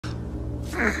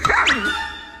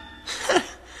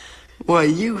Why,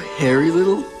 you hairy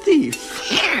little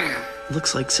thief.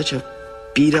 Looks like such a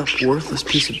beat-up, worthless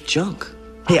piece of junk.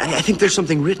 Hey, I think there's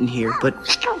something written here, but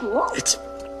it's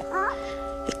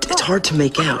hard to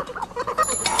make out.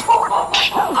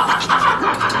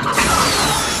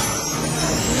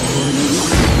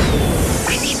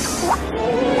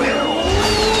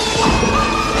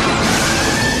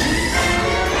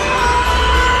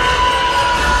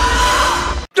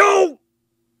 Don't!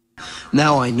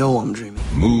 Now I know I'm dreaming.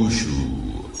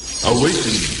 Mushu,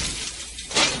 awaken.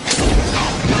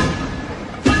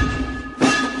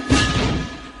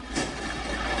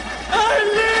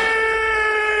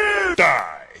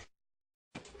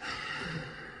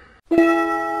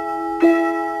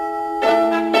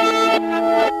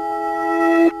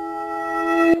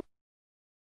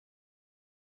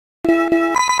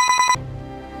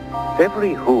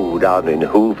 Every Who down in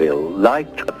Whoville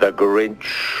liked the Grinch.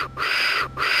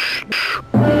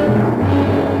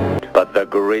 But the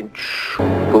Grinch,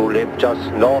 who lived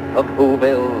just north of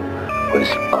Whoville, was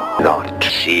not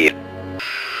cheap.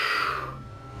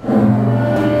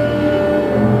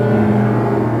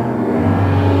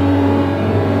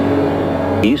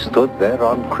 He stood there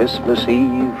on Christmas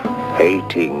Eve,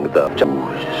 hating the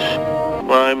Jews.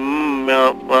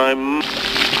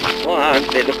 For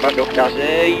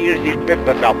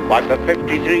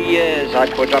 53 years I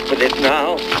put up with it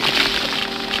now.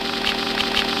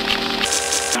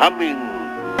 Coming.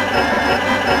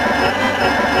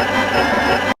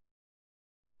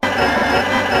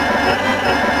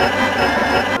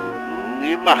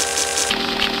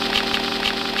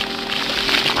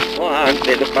 For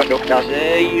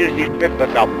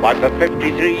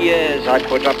 53 years I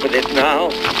put up with it now.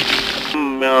 For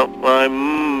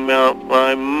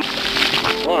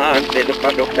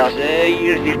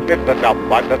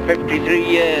 53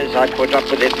 years I put up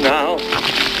with it now.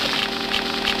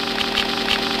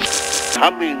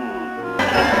 Coming.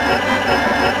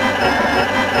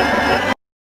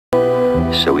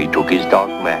 So he took his dog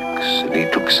Max, and he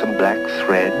took some black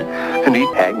thread, and he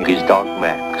hanged his dog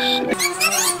Max.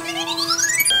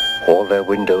 All their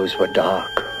windows were dark.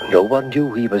 No one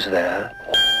knew he was there.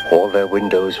 All their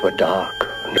windows were dark.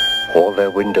 All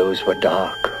their windows were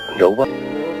dark. No one.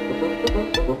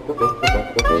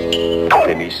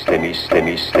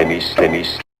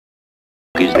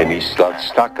 Then he got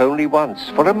stuck only once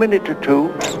for a minute or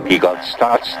two. He got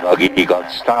stuck snuggy. He got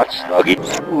stuck snuggy.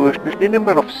 The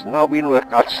number of snobbing were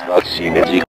got stuck. Seen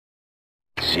it.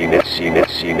 Seen it. Seen it.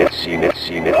 Seen it. Seen it.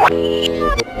 Seen it.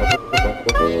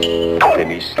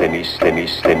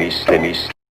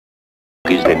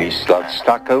 Then he got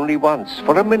stuck only once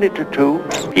for a minute or two.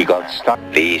 He got stuck.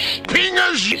 These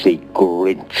fingers, the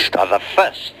Grinch, are the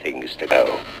first things to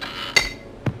go.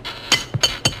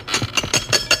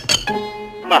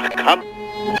 Come.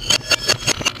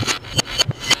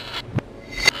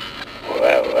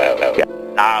 Well.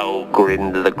 Now,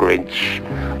 grinned the Grinch,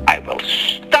 I will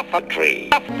stuff a tree.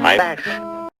 I